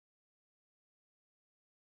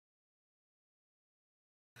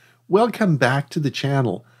Welcome back to the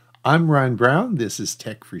channel. I'm Ron Brown. This is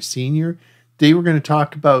Tech for Senior. Today we're going to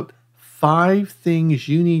talk about 5 things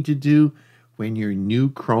you need to do when your new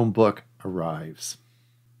Chromebook arrives.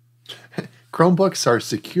 Chromebooks are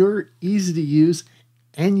secure, easy to use,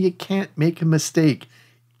 and you can't make a mistake.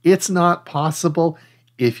 It's not possible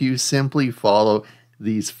if you simply follow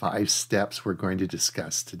these 5 steps we're going to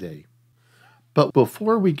discuss today. But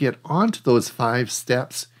before we get on to those 5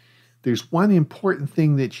 steps, there's one important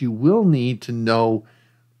thing that you will need to know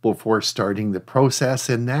before starting the process,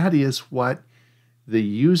 and that is what the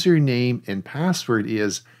username and password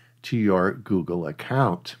is to your Google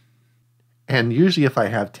account. And usually if I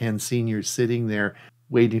have 10 seniors sitting there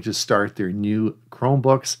waiting to start their new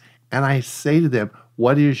Chromebooks, and I say to them,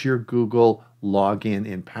 what is your Google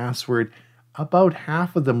login and password? About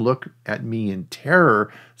half of them look at me in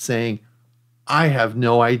terror saying, I have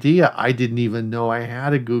no idea. I didn't even know I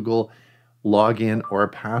had a Google login or a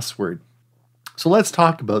password. So let's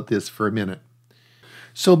talk about this for a minute.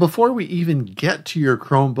 So before we even get to your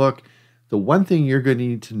Chromebook, the one thing you're going to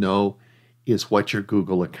need to know is what your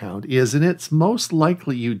Google account is. And it's most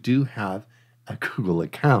likely you do have a Google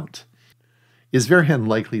account. It's very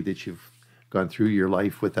unlikely that you've gone through your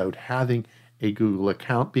life without having a Google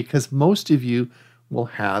account because most of you will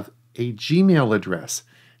have a Gmail address.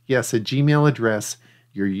 Yes, a Gmail address,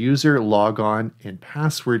 your user logon and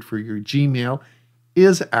password for your Gmail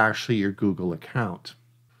is actually your Google account.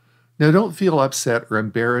 Now, don't feel upset or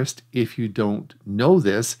embarrassed if you don't know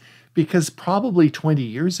this, because probably 20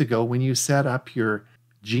 years ago when you set up your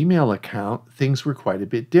Gmail account, things were quite a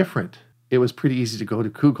bit different. It was pretty easy to go to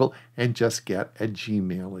Google and just get a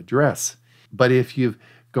Gmail address. But if you've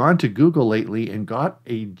gone to Google lately and got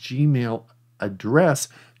a Gmail address,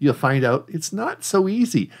 you'll find out it's not so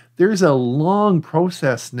easy. There's a long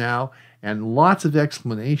process now and lots of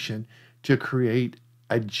explanation to create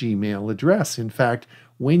a Gmail address. In fact,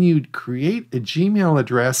 when you create a Gmail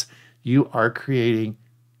address, you are creating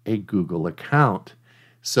a Google account.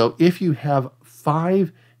 So if you have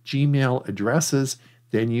 5 Gmail addresses,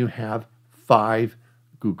 then you have 5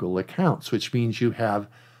 Google accounts, which means you have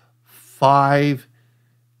 5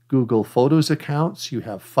 Google Photos accounts, you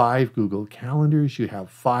have 5 Google Calendars, you have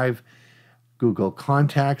 5 Google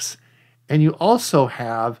Contacts, and you also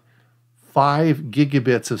have 5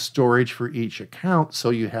 gigabits of storage for each account, so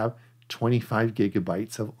you have 25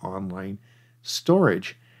 gigabytes of online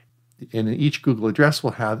storage. And each Google address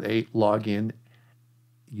will have a login,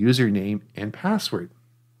 username, and password.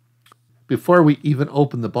 Before we even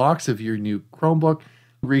open the box of your new Chromebook,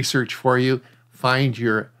 research for you, find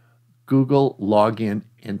your Google login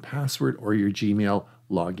and password or your Gmail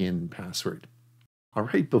login and password. All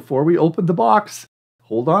right, before we open the box,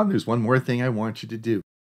 hold on, there's one more thing I want you to do.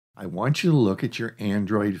 I want you to look at your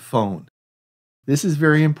Android phone. This is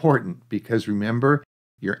very important because remember,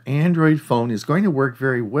 your Android phone is going to work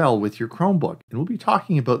very well with your Chromebook. And we'll be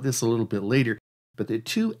talking about this a little bit later, but the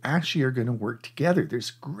two actually are going to work together.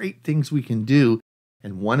 There's great things we can do,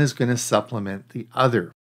 and one is going to supplement the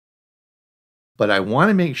other. But I want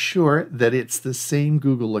to make sure that it's the same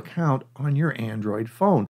Google account on your Android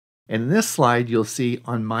phone. And in this slide, you'll see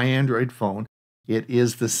on my Android phone, it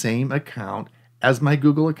is the same account as my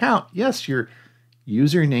Google account. Yes, your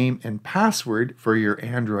username and password for your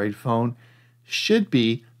Android phone should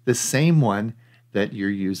be the same one that you're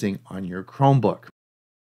using on your Chromebook.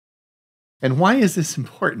 And why is this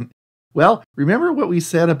important? Well, remember what we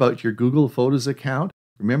said about your Google Photos account?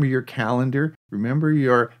 Remember your calendar? Remember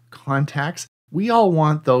your contacts? We all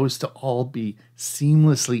want those to all be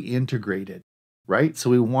seamlessly integrated, right? So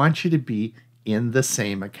we want you to be in the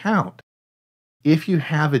same account. If you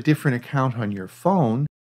have a different account on your phone,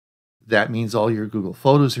 that means all your Google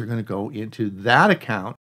Photos are going to go into that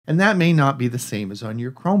account, and that may not be the same as on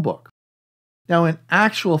your Chromebook. Now, in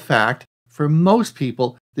actual fact, for most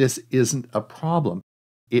people, this isn't a problem.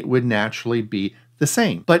 It would naturally be the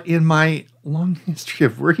same. But in my long history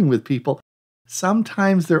of working with people,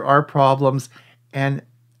 sometimes there are problems and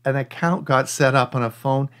an account got set up on a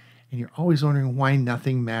phone and you're always wondering why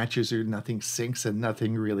nothing matches or nothing syncs and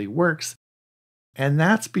nothing really works. And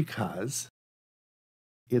that's because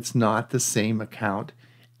it's not the same account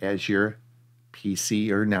as your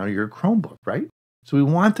PC or now your Chromebook, right? So we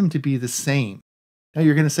want them to be the same. Now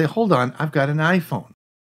you're going to say, hold on, I've got an iPhone.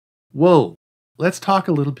 Whoa, let's talk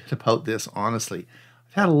a little bit about this honestly.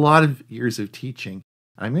 I've had a lot of years of teaching.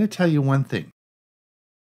 I'm going to tell you one thing.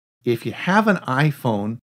 If you have an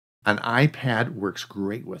iPhone, an iPad works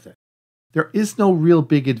great with it. There is no real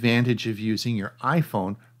big advantage of using your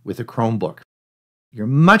iPhone with a Chromebook. You're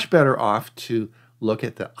much better off to look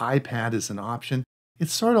at the iPad as an option.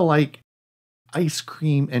 It's sort of like ice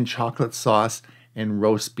cream and chocolate sauce, and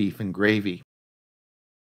roast beef and gravy.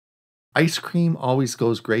 Ice cream always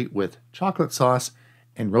goes great with chocolate sauce,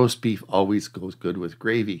 and roast beef always goes good with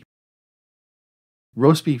gravy.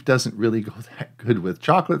 Roast beef doesn't really go that good with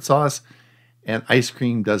chocolate sauce, and ice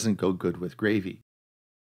cream doesn't go good with gravy.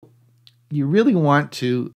 You really want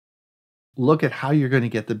to look at how you're going to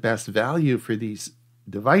get the best value for these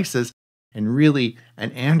devices, and really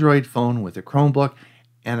an Android phone with a Chromebook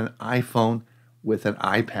and an iPhone with an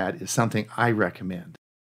iPad is something I recommend.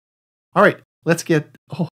 All right, let's get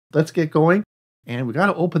going. And we got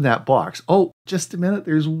to open that box. Oh, just a minute.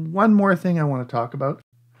 There's one more thing I want to talk about.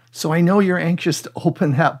 So I know you're anxious to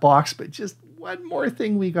open that box, but just one more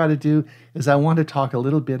thing we got to do is I want to talk a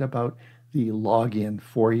little bit about the login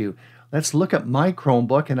for you. Let's look at my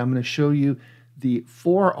Chromebook, and I'm going to show you the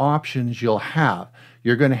 4 options you'll have.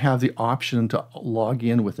 You're going to have the option to log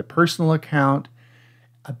in with a personal account,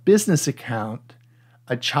 a business account,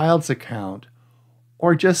 a child's account,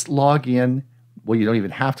 or just log in. Well, you don't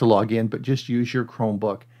even have to log in, but just use your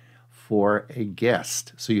Chromebook for a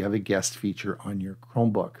guest. So you have a guest feature on your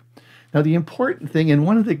Chromebook. Now, the important thing, and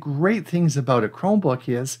one of the great things about a Chromebook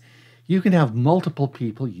is you can have multiple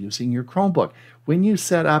people using your Chromebook. When you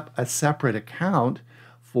set up a separate account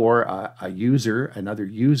for another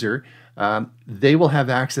user, they will have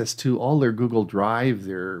access to all their Google Drive,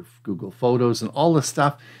 their Google Photos, and all the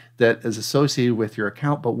stuff that is associated with your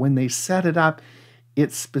account. But when they set it up,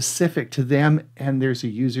 it's specific to them, and there's a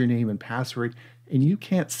username and password, and you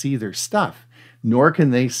can't see their stuff, nor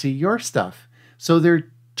can they see your stuff. So they're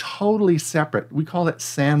totally separate. We call it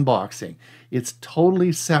sandboxing. It's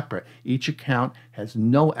totally separate. Each account has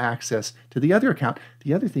no access to the other account.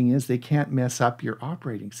 The other thing is they can't mess up your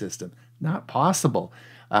operating system. Not possible.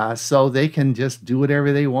 So they can just do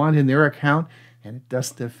whatever they want in their account, and it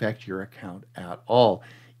doesn't affect your account at all.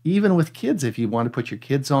 Even with kids, if you want to put your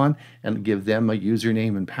kids on and give them a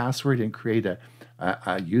username and password and create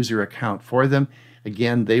a user account for them,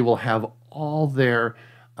 again, they will have all their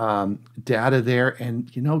data there. And,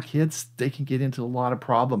 you know, kids, they can get into a lot of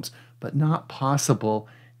problems, but not possible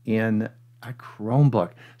in a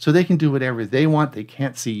Chromebook. So they can do whatever they want. They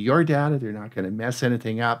can't see your data. They're not going to mess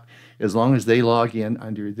anything up as long as they log in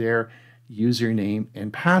under their username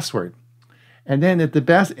and password. And then at the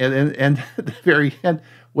best, and at the very end,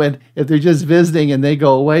 if they're just visiting and they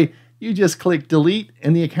go away, you just click delete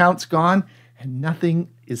and the account's gone and nothing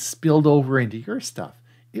is spilled over into your stuff.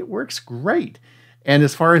 It works great. And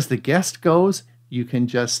as far as the guest goes, you can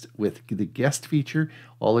just, with the guest feature,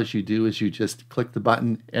 all as you do is you just click the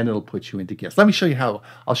button and it'll put you into guest. Let me show you how.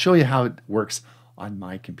 I'll show you how it works on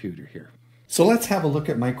my computer here. So let's have a look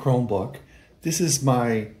at my Chromebook. This is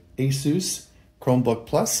my Asus Chromebook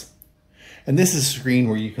Plus. And this is a screen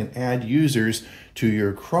where you can add users to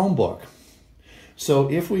your Chromebook. So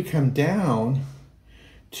if we come down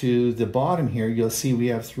to the bottom here, you'll see we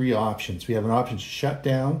have 3 options. We have an option to shut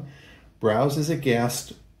down, browse as a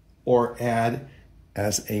guest, or add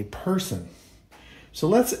as a person. So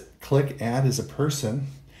let's click add as a person.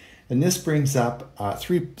 And this brings up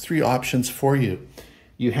three options for you.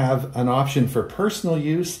 You have an option for personal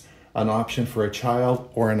use, an option for a child,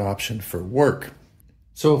 or an option for work.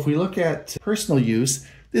 So if we look at personal use,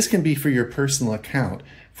 this can be for your personal account.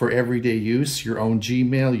 For everyday use, your own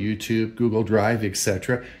Gmail, YouTube, Google Drive,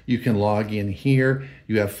 etc. You can log in here.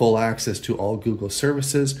 You have full access to all Google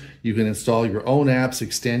services. You can install your own apps,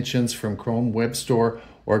 extensions from Chrome Web Store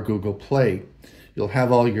or Google Play. You'll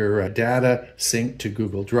have all your data synced to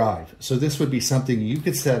Google Drive. So this would be something you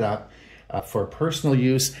could set up for personal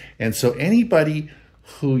use. And so anybody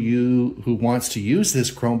who wants to use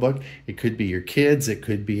this Chromebook, it could be your kids, it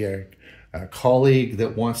could be a colleague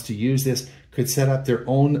that wants to use this, could set up their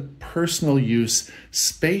own personal use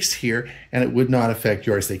space here, and it would not affect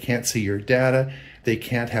yours. They can't see your data. They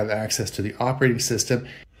can't have access to the operating system.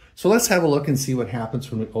 So let's have a look and see what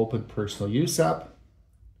happens when we open personal use up.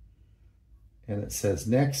 And it says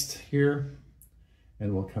next here,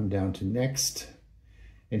 and we'll come down to next.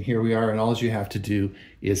 And here we are, and all you have to do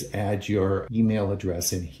is add your email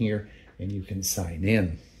address in here, and you can sign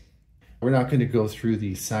in. We're not going to go through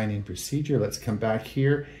the sign-in procedure. Let's come back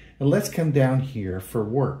here, and let's come down here for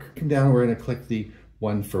work. Come down, we're going to click the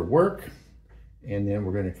one for work, and then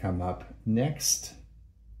we're going to come up next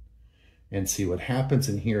and see what happens.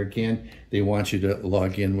 And here again, they want you to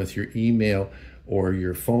log in with your email or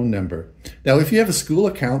your phone number. Now, if you have a school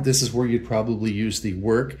account, this is where you'd probably use the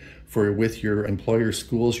work with your employer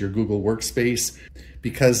schools, your Google Workspace,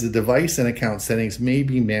 because the device and account settings may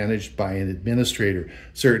be managed by an administrator.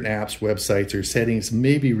 Certain apps, websites, or settings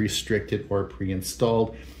may be restricted or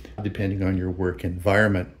pre-installed depending on your work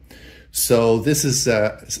environment. So this is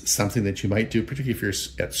something that you might do, particularly if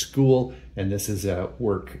you're at school and this is a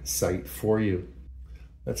work site for you.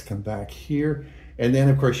 Let's come back here. And then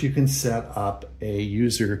of course you can set up a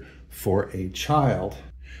user for a child.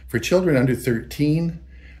 For children under 13,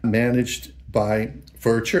 managed by,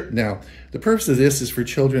 now the purpose of this is for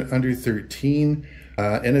children under 13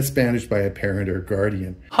 and it's managed by a parent or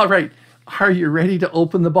guardian. All right, are you ready to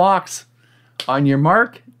open the box? On your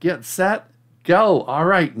mark, get set, go. All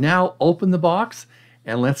right, now open the box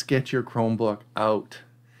and let's get your Chromebook out.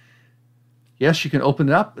 Yes, you can open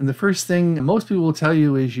it up, and the first thing most people will tell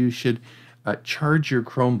you is you should charge your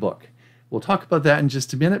Chromebook. We'll talk about that in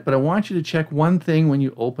just a minute, but I want you to check one thing when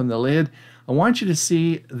you open the lid. I want you to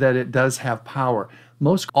see that it does have power.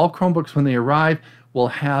 All Chromebooks, when they arrive, will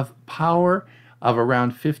have power of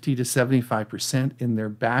around 50 to 75% in their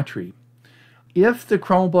battery. If the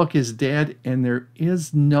Chromebook is dead and there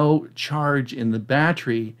is no charge in the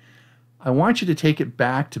battery, I want you to take it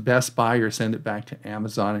back to Best Buy or send it back to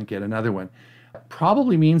Amazon and get another one.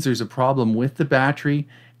 Probably means there's a problem with the battery,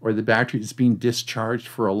 or the battery is being discharged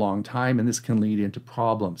for a long time, and this can lead into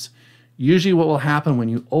problems. Usually what will happen when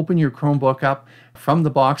you open your Chromebook up from the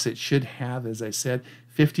box, it should have, as I said,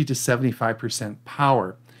 50 to 75%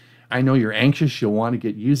 power. I know you're anxious, you'll want to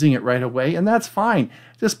get using it right away, and that's fine.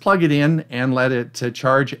 Just plug it in and let it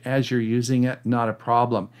charge as you're using it, not a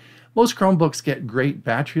problem. Most Chromebooks get great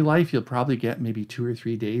battery life. You'll probably get maybe 2 or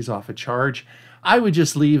 3 days off a charge. I would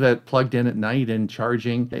just leave it plugged in at night and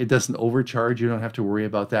charging. It doesn't overcharge. You don't have to worry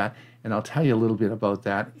about that. And I'll tell you a little bit about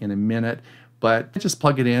that in a minute. But just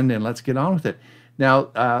plug it in and let's get on with it. Now,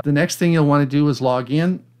 the next thing you'll want to do is log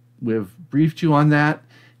in. We've briefed you on that.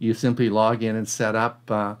 You simply log in and set up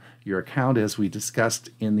your account as we discussed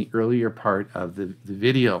in the earlier part of the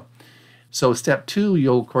video. So step 2,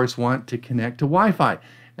 you'll of course want to connect to Wi-Fi.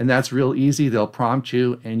 And that's real easy. They'll prompt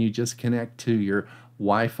you and you just connect to your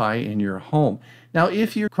Wi-Fi in your home. Now,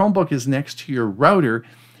 if your Chromebook is next to your router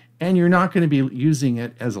and you're not going to be using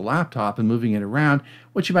it as a laptop and moving it around,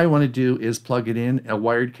 what you might want to do is plug it in. A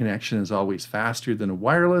wired connection is always faster than a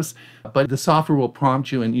wireless, but the software will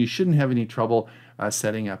prompt you and you shouldn't have any trouble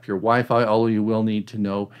setting up your Wi-Fi, although you will need to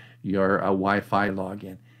know your Wi-Fi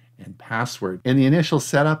login and password. In the initial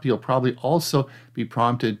setup, you'll probably also be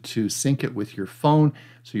prompted to sync it with your phone,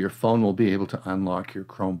 so your phone will be able to unlock your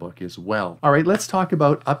Chromebook as well. All right, let's talk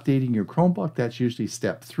about updating your Chromebook. That's usually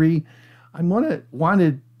step 3. I want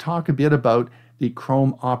to talk a bit about the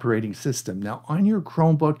Chrome operating system. Now, on your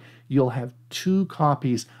Chromebook, you'll have 2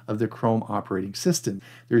 copies of the Chrome operating system.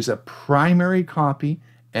 There's a primary copy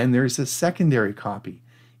and there's a secondary copy.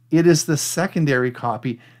 It is the secondary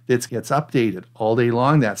copy that gets updated all day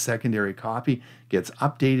long. That secondary copy gets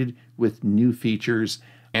updated with new features,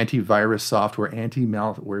 antivirus software,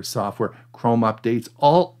 anti-malware software, Chrome updates,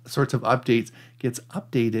 all sorts of updates gets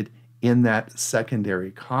updated in that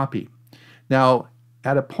secondary copy. Now,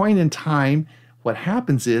 at a point in time, what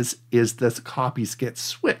happens is the copies get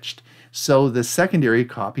switched. So the secondary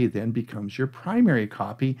copy then becomes your primary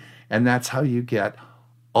copy, and that's how you get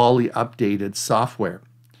all the updated software.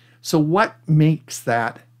 So what makes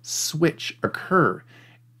that switch occur?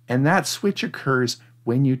 And that switch occurs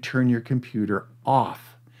when you turn your computer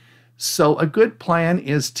off. So a good plan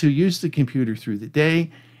is to use the computer through the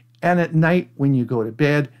day, and at night when you go to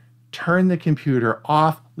bed, turn the computer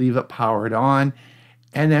off, leave it powered on,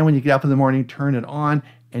 and then when you get up in the morning, turn it on,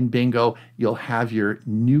 and bingo, you'll have your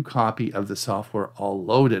new copy of the software all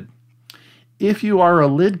loaded. If you are a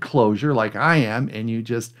lid closer like I am, and you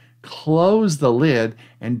just close the lid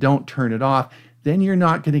and don't turn it off, then you're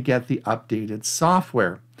not going to get the updated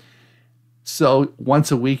software. So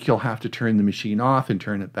once a week, you'll have to turn the machine off and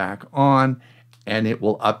turn it back on, and it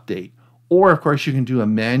will update. Or, of course, you can do a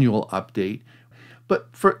manual update. But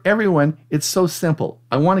for everyone, it's so simple.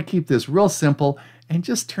 I want to keep this real simple, and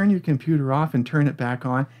just turn your computer off and turn it back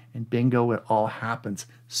on, and bingo, it all happens.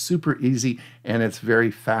 Super easy, and it's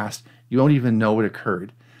very fast. You won't even know it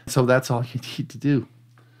occurred. So that's all you need to do.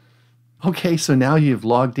 Okay, so now you've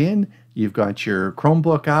logged in, you've got your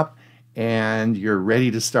Chromebook up, and you're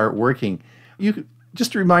ready to start working.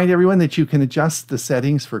 Just to remind everyone that you can adjust the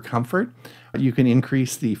settings for comfort. You can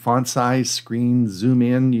increase the font size, screen, zoom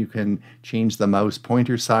in. You can change the mouse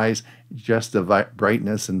pointer size, adjust the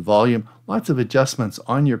brightness and volume. Lots of adjustments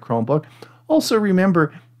on your Chromebook. Also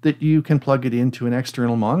remember that you can plug it into an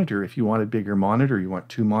external monitor. If you want a bigger monitor, you want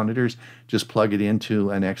 2 monitors, just plug it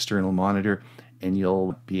into an external monitor and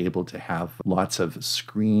you'll be able to have lots of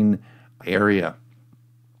screen area.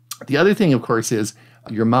 The other thing, of course, is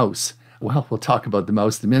your mouse. Well, we'll talk about the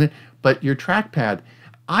mouse in a minute, but your trackpad.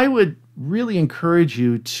 I would really encourage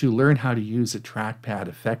you to learn how to use a trackpad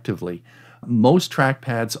effectively. Most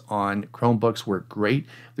trackpads on Chromebooks work great.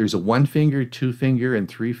 There's a 1-finger, 2-finger, and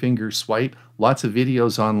 3-finger swipe. Lots of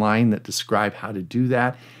videos online that describe how to do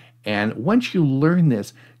that. And once you learn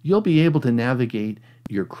this, you'll be able to navigate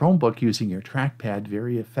your Chromebook using your trackpad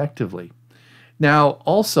very effectively. Now,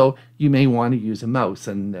 also, you may want to use a mouse,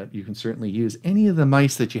 and you can certainly use any of the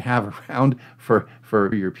mice that you have around for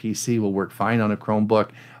your PC. Will work fine on a Chromebook.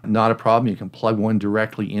 Not a problem. You can plug one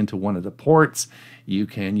directly into one of the ports. You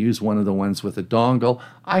can use one of the ones with a dongle.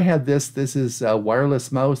 I had this. This is a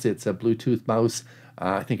wireless mouse. It's a Bluetooth mouse.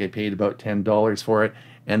 I think I paid about $10 for it,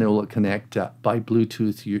 and it will connect by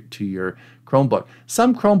Bluetooth to your Chromebook.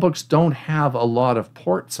 Some Chromebooks don't have a lot of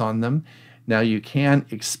ports on them. Now, you can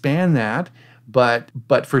expand that. But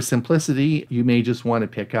for simplicity, you may just want to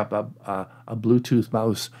pick up a Bluetooth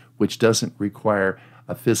mouse, which doesn't require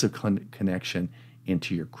a physical connection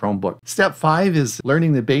into your Chromebook. Step 5 is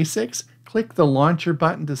learning the basics. Click the launcher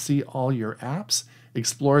button to see all your apps.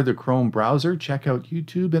 Explore the Chrome browser, check out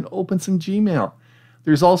YouTube, and open some Gmail.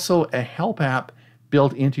 There's also a help app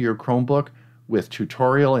built into your Chromebook with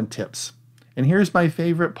tutorial and tips. And here's my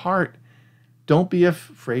favorite part. Don't be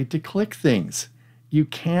afraid to click things. You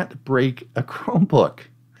can't break a Chromebook.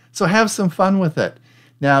 So have some fun with it.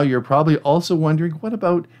 Now, you're probably also wondering, what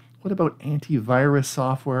about antivirus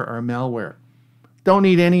software or malware? Don't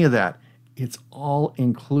need any of that. It's all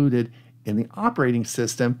included in the operating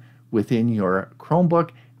system within your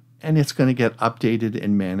Chromebook, and it's going to get updated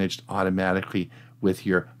and managed automatically with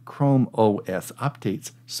your ChromeOS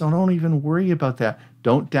updates. So don't even worry about that.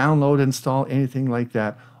 Don't download, install anything like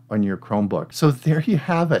that on your Chromebook. So there you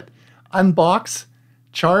have it. Unbox,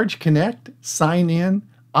 charge, connect, sign in,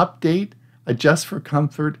 update, adjust for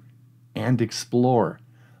comfort, and explore.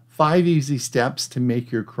 5 easy steps to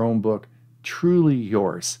make your Chromebook truly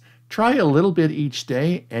yours. Try a little bit each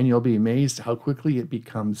day, and you'll be amazed how quickly it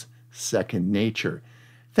becomes second nature.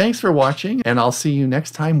 Thanks for watching, and I'll see you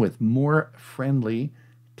next time with more friendly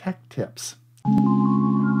tech tips.